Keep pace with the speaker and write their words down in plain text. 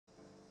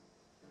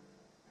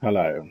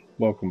Hello,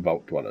 welcome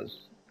Vault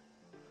Dwellers.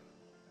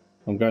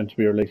 I'm going to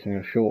be releasing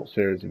a short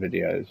series of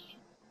videos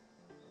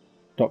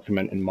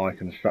documenting my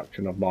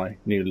construction of my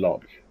new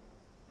lodge.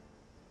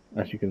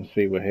 As you can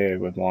see, we're here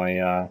with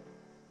my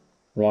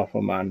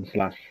rifleman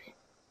slash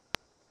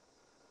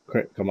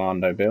crit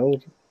commando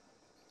build,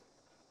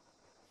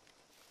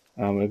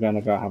 and we're going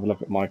to go have a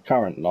look at my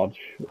current lodge,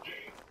 which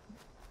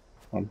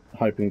I'm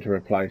hoping to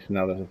replace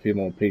now there's a few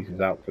more pieces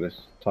out for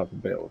this type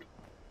of build.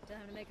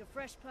 Time to make a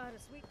fresh pot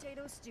of sweet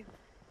potato stew.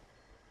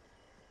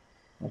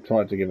 I've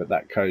tried to give it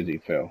that cozy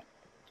feel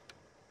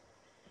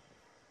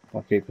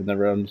by keeping the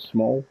rooms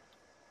small.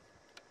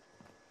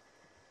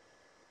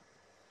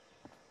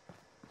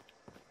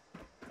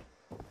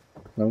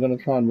 I'm going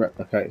to try and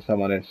replicate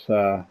some of this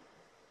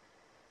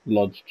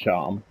lodge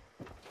charm,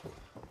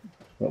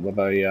 but with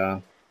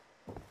a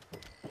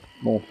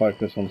more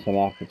focus on some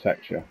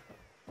architecture.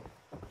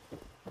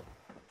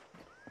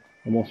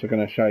 I'm also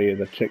going to show you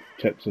the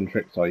tips and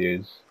tricks I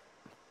use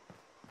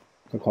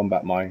to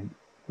combat my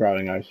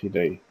growing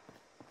OCD.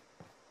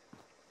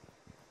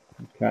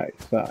 Okay,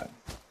 so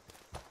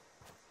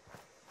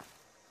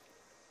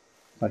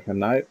take a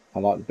note, I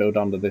like to build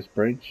under this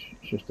bridge.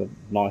 It's just a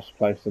nice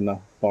place in the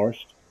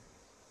forest.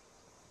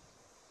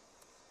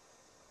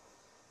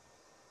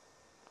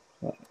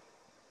 So,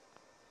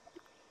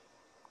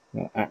 I'm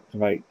going to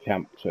activate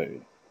Camp 2.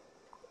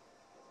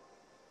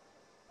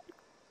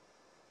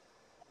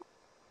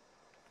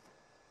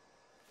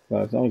 So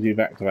as long as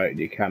you've activated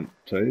your Camp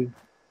 2,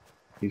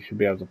 you should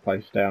be able to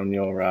place down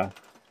your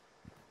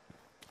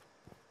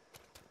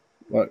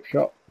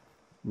workshop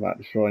without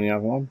destroying the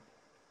other one.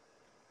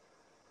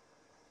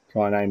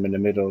 Try and aim in the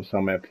middle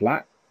somewhere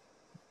flat.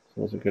 So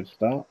that's a good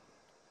start.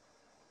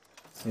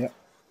 Yep.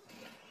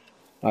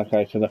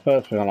 Okay, so the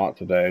first thing I like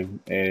to do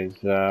is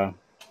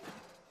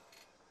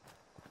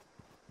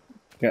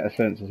get a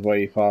sense of where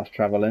you fast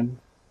travel in.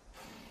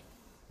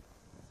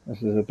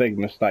 This is a big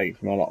mistake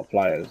from a lot of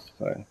players.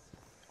 So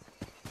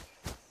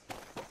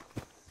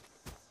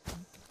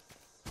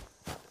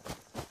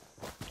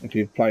if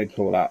you've played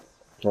Fallout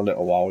for a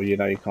little while, you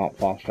know you can't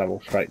fast travel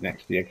straight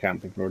next to your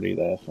camp if you're already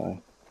there, so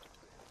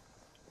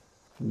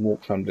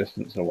walk some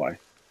distance away.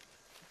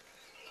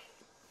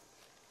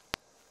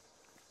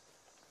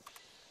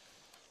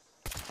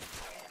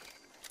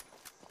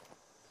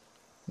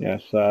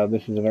 Yes,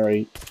 this is a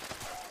very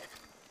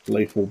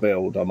lethal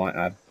build, I might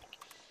add.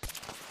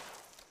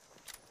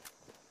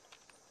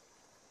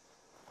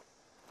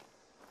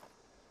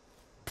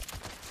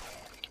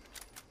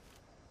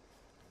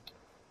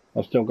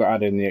 I've still got to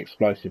add in the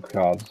explosive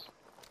cards.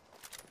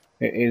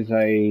 It is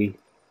a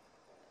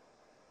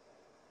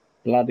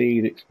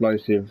bloodied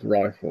explosive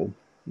rifle,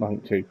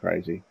 nothing too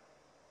crazy,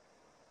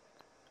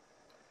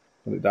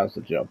 but it does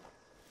the job.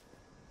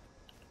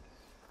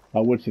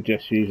 I would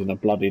suggest using a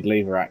bloodied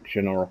lever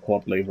action or a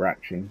quad lever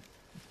action,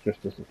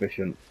 just as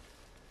sufficient,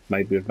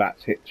 maybe with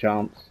VATS hit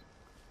chance.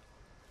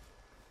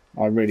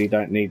 I really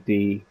don't need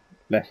the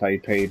less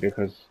AP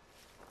because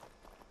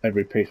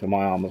every piece of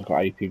my armor's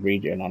got AP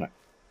regen on it.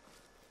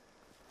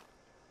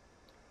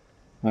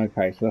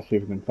 Okay, so let's see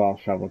if we can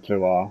fast travel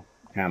to our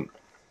camp.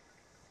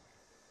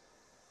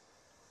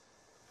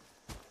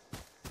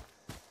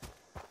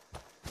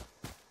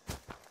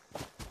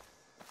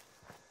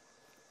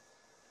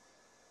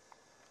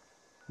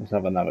 Let's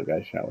have another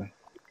go, shall we?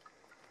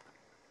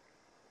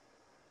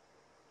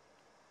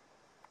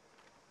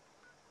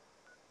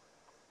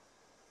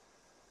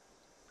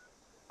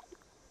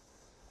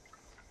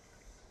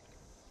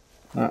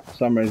 For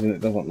some reason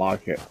it doesn't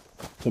like it.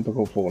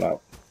 Typical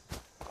Fallout.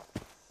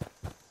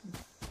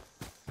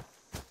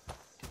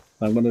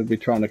 I'm going to be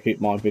trying to keep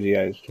my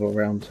videos to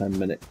around 10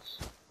 minutes.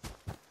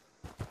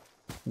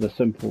 For the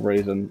simple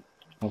reason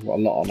I've got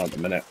a lot on at the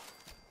minute.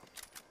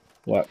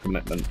 Work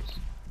commitments,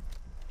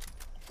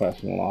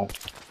 personal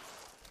life,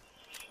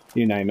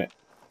 you name it.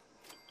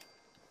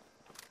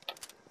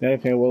 The only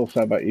thing I will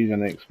say about using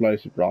an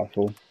explosive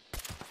rifle,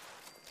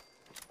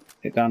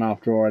 it don't have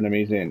to draw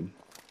enemies in,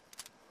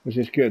 which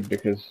is good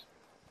because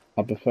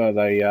I prefer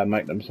they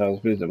make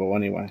themselves visible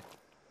anyway.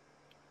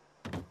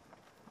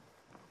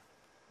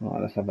 Right,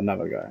 let's have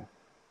another go.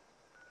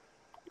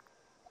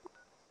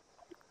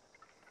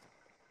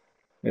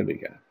 Here we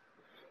go.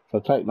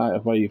 So take note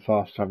of where you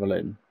fast travel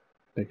in,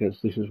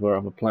 because this is where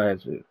other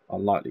players are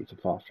likely to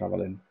fast travel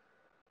in.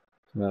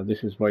 So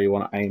this is where you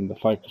want to aim the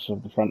focus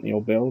of the front of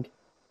your build,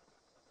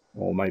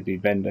 or maybe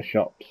vendor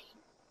shops.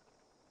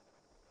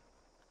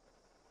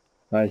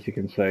 As you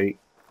can see,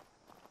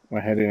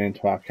 we're heading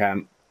into our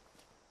camp.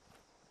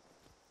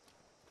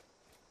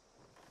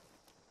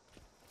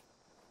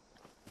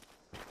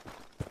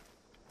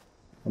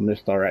 From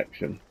this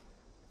direction,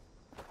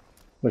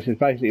 which is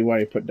basically where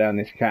you put down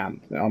this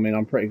camp. I mean,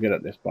 I'm pretty good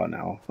at this by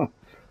now.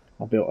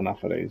 I've built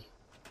enough of these.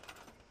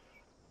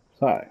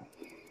 So, I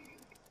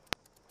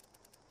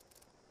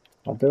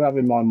do have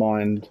in my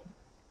mind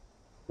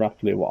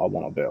roughly what I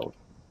want to build.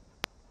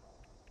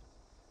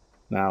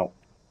 Now,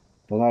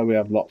 although we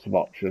have lots of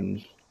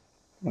options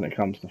when it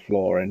comes to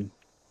flooring,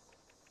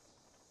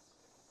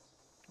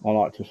 I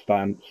like to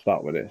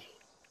start with this.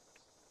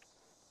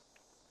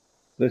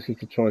 This is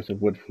the choice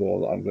of wood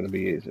floor that I'm going to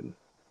be using.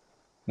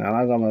 Now,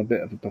 as I'm a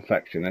bit of a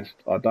perfectionist,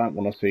 I don't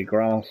want to see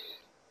grass,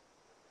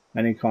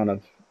 any kind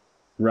of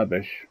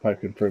rubbish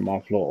poking through my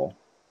floor.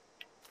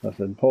 That's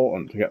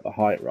important to get the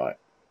height right.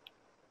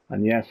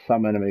 And yes,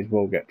 some enemies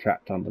will get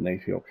trapped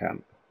underneath your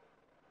camp.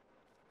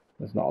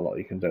 There's not a lot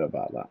you can do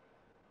about that.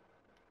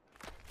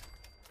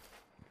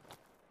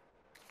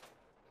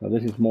 So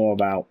this is more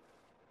about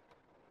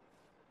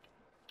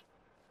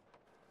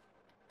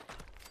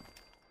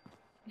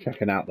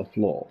checking out the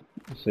floor,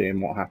 seeing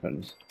what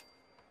happens.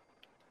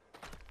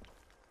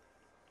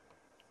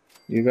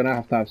 You're going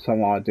to have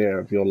some idea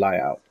of your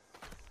layout.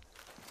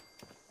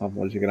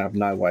 Otherwise you're going to have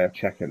no way of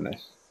checking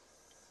this.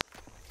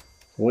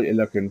 So what you're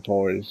looking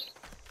for is,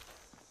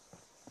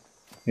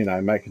 you know,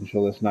 making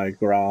sure there's no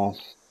grass,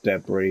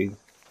 debris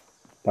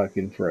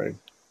poking through.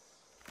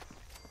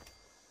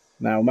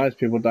 Now, most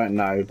people don't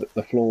know that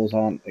the floors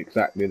aren't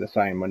exactly the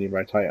same when you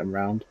rotate them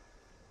round.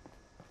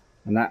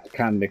 And that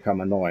can become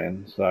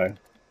annoying, so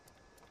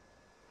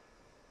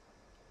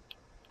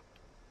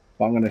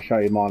I'm going to show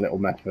you my little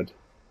method.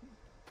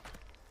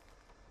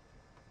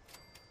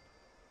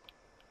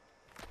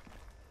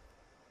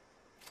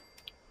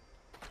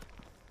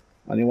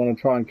 And you want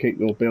to try and keep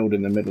your build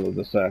in the middle of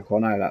the circle. I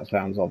know that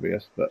sounds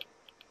obvious, but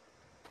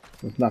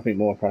there's nothing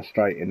more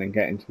frustrating than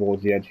getting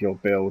towards the edge of your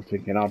build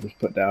thinking I'll just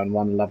put down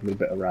one lovely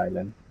bit of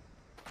railing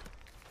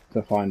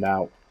to find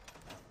out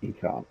you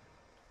can't.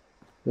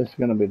 This is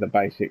going to be the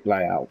basic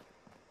layout.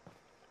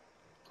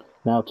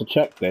 Now to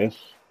check this,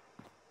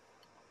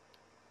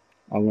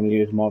 I'm going to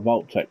use my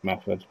Vault-Tec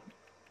method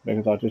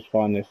because I just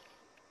find this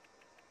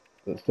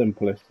the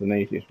simplest and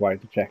easiest way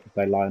to check if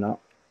they line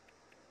up.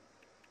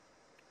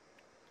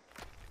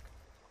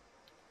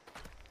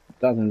 It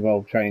does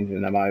involve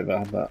changing them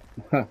over,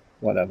 but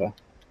whatever.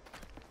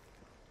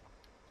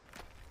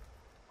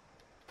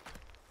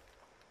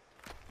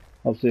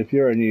 Obviously, if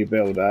you're a new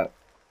builder,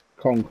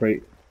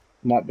 concrete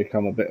might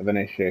become a bit of an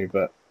issue,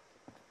 but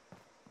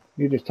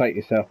you just take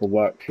yourself a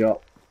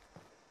workshop,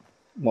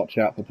 watch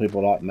out for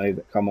people like me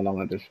that come along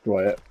and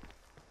destroy it,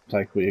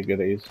 take all your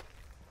goodies.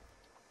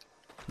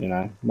 You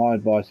know, my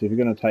advice, if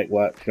you're going to take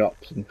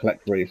workshops and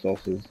collect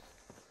resources,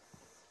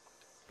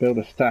 build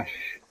a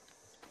stash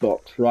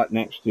box right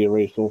next to your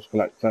resource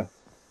collector,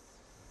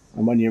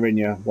 and when you're in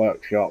your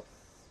workshop,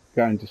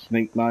 go into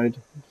sneak mode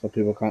so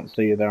people can't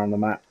see you there on the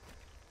map.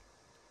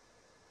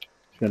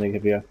 It's going to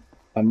give you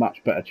a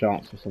much better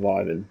chance of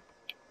surviving.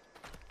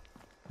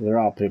 There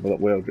are people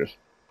that will just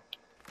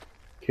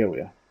kill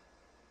you,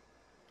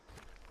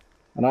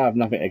 and I have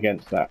nothing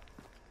against that.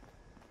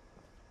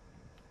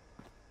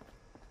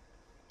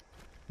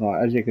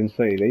 Right, as you can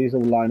see, these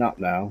all line up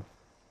now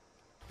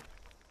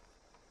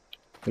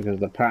because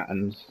the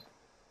patterns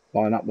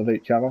line up with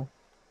each other.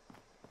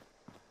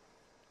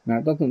 Now,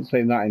 it doesn't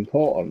seem that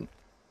important.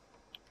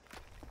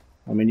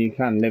 I mean, you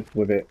can live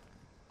with it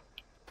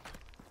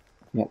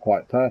not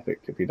quite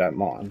perfect if you don't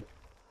mind.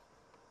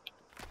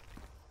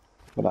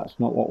 But that's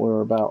not what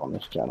we're about on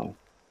this channel.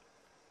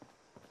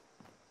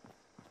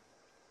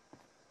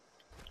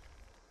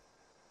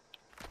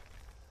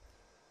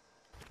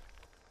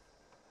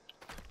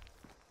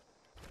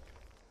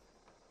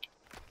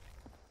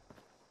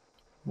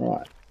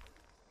 Right.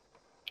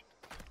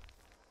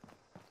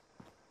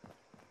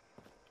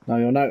 Now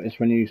you'll notice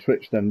when you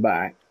switch them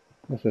back,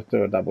 let's just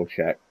do a double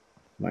check,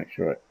 make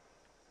sure it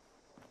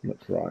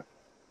looks right.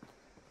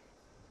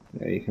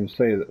 Yeah, you can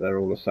see that they're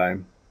all the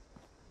same.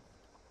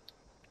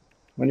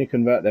 When you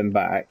convert them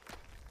back,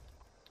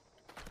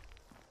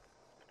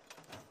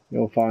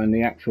 you'll find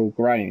the actual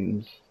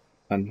grains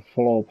and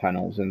floor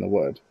panels in the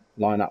wood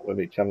line up with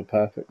each other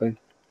perfectly.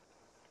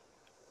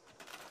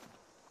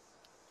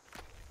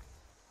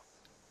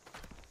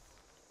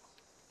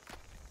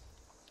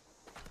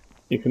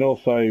 You can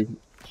also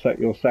set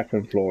your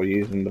second floor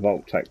using the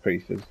Vault-Tec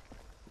pieces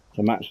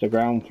to match the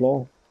ground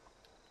floor,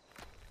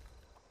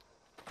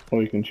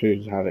 or you can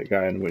choose to have it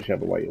going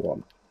whichever way you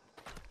want.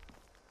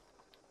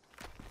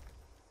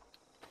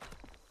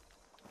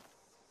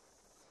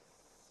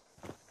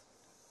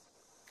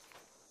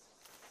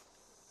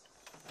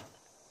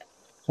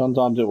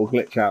 Sometimes it will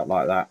glitch out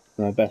like that,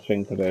 and the best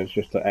thing to do is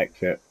just to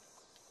exit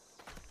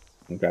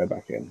and go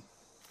back in.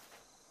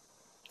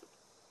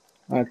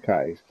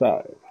 Okay,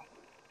 so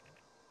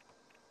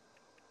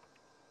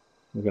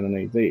we're going to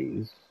need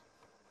these.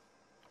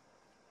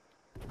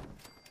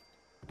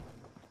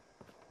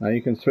 Now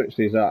you can switch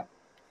these up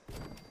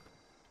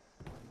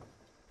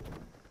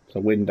to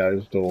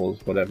windows, doors,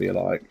 whatever you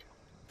like,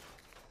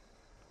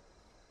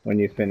 when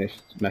you've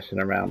finished messing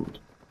around.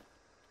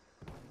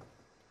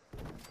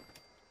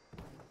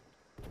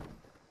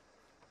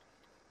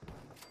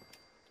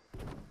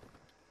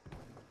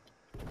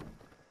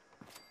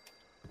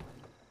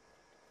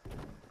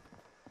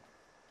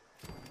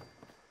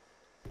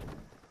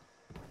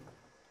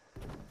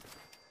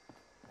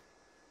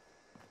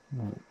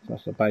 Right, so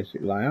that's the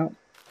basic layout.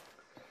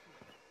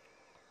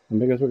 And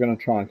because we're going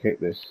to try and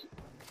keep this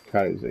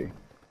cozy,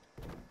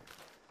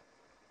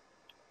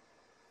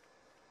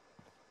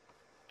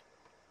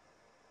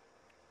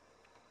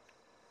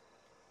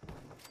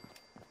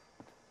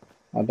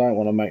 I don't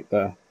want to make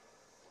the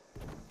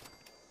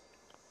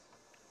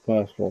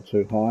first floor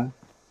too high.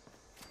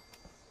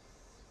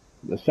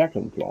 The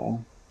second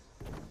floor,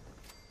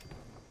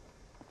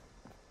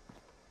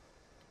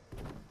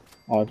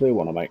 I do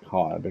want to make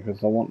higher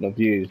because I want the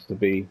views to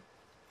be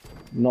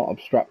not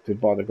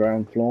obstructed by the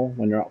ground floor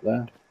when you're up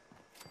there.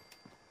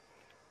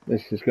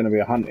 This is going to be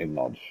a hunting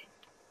lodge.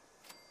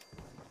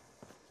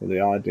 So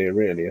the idea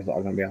really is that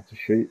I'm going to be able to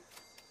shoot.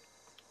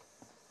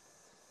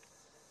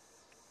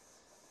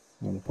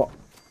 I'm going to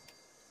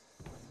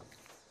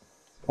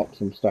pop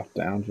some stuff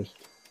down just.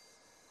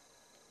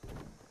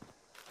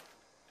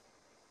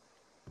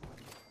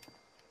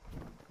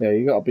 Yeah,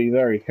 you got to be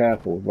very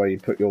careful where you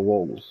put your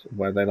walls,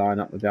 where they line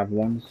up with the other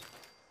ones.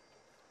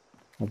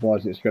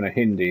 Otherwise it's going to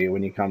hinder you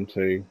when you come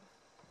to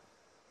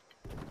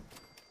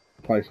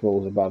place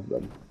walls above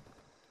them.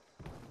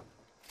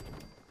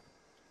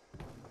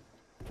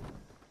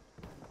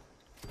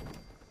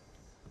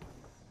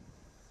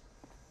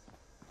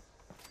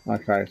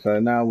 Okay, so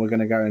now we're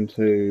going to go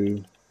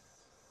into...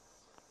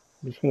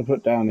 I'm just going to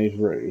put down these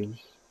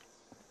roofs.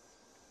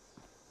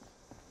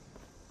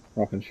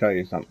 So I can show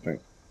you something.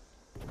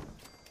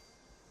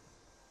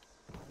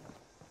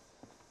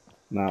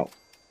 Now,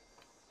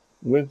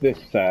 with this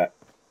set,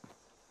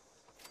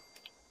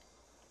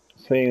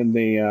 seeing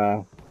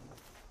the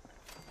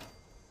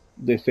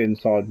this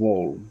inside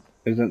wall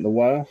isn't the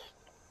worst,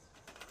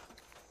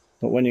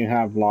 but when you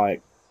have,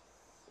 like,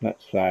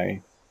 let's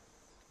say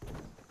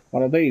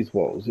one of these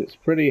walls, it's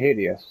pretty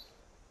hideous,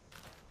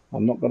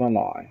 I'm not gonna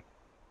lie.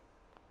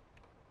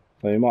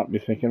 So you might be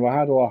thinking, well,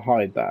 how do I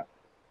hide that?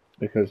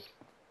 Because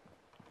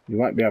you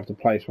won't be able to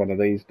place one of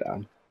these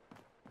down.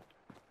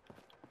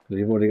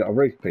 You've already got a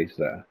roof piece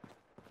there.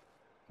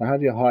 So how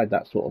do you hide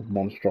that sort of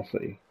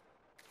monstrosity?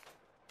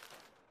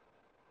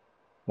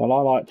 Well,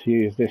 I like to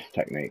use this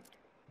technique.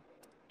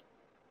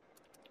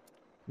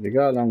 You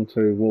go along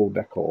to wall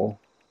decor,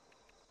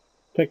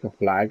 pick a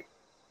flag,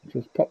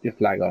 just pop your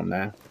flag on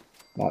there,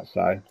 like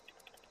so.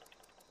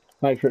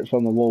 Make sure it's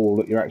on the wall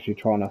that you're actually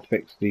trying to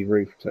fix the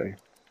roof to.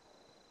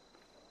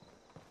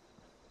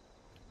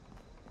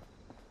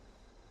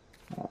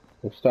 Right,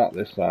 we'll start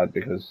this side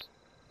because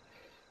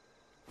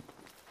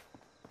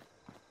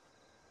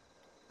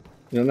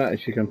you'll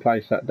notice you can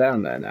place that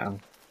down there now.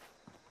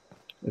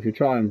 If you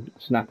try and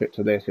snap it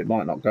to this, it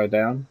might not go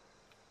down.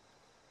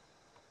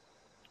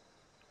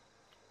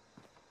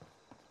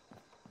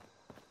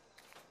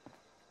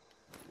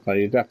 So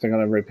you're definitely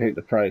going to repeat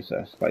the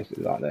process,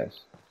 basically like this.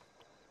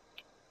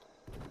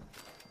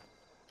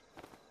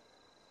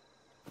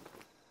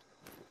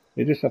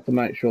 You just have to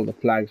make sure the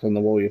flag's on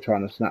the wall you're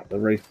trying to snap the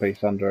roof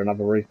piece under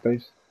another roof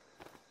piece.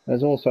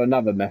 There's also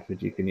another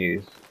method you can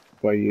use,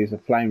 where you use a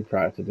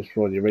flamethrower to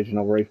destroy the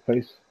original roof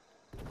piece.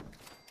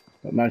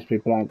 But most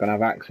people aren't going to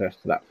have access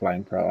to that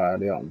flamethrower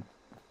early on.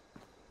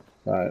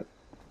 So,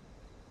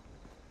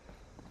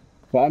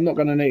 but I'm not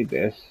going to need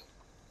this,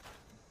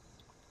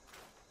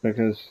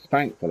 because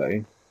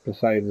thankfully, to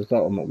save the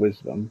ultimate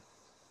wisdom,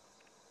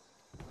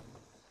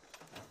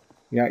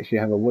 you actually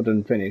have a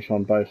wooden finish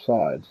on both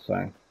sides.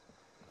 So,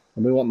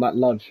 and we want that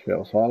lodge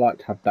feel, so I like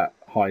to have that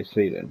high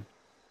ceiling.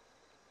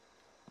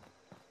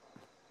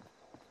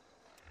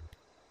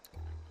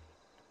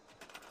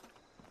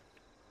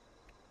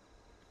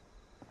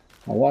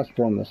 Now, whilst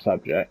we're on the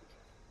subject,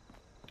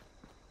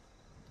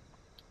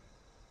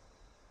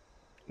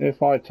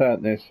 if I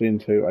turn this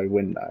into a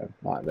window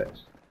like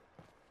this,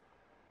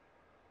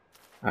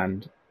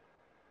 and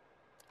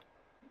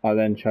I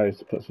then chose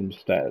to put some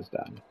stairs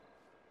down,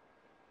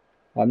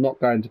 I'm not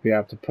going to be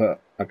able to put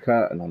a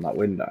curtain on that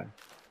window.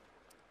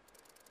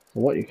 So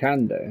what you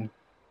can do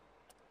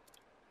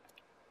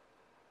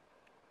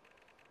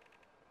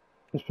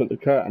is put the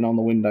curtain on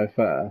the window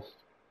first.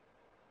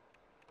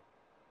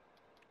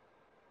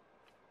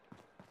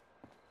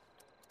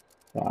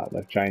 Right,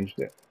 they've changed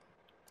it.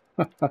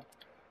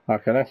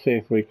 Okay, let's see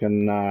if we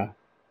can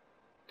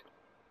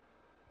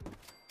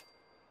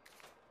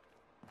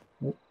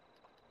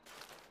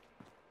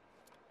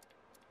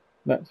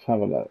let's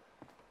have a look.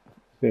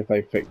 See if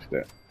they fixed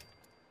it.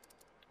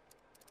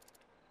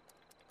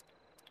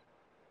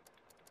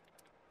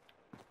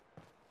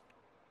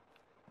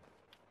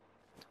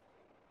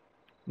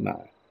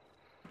 No.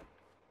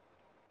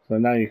 So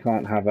now you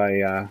can't have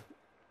a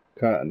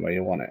curtain where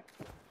you want it.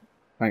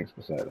 Thanks,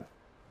 Persona.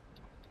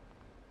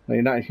 Now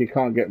you notice you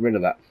can't get rid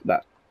of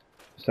that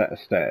set of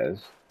stairs.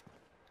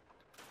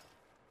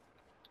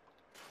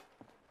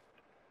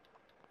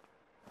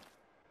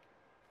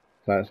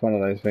 So it's one of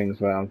those things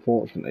where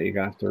unfortunately you're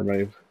going to have to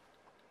remove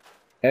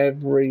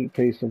every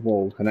piece of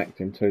wall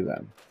connecting to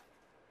them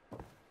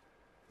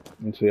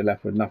until you're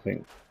left with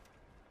nothing.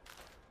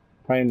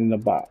 Pain in the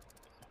butt.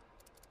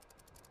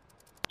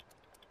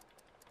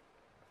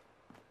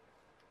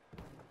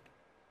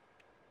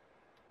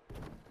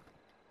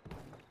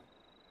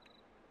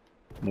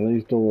 Now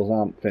these doors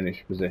aren't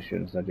finished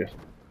positions,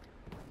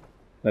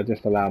 they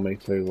just allow me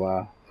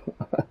to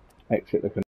exit the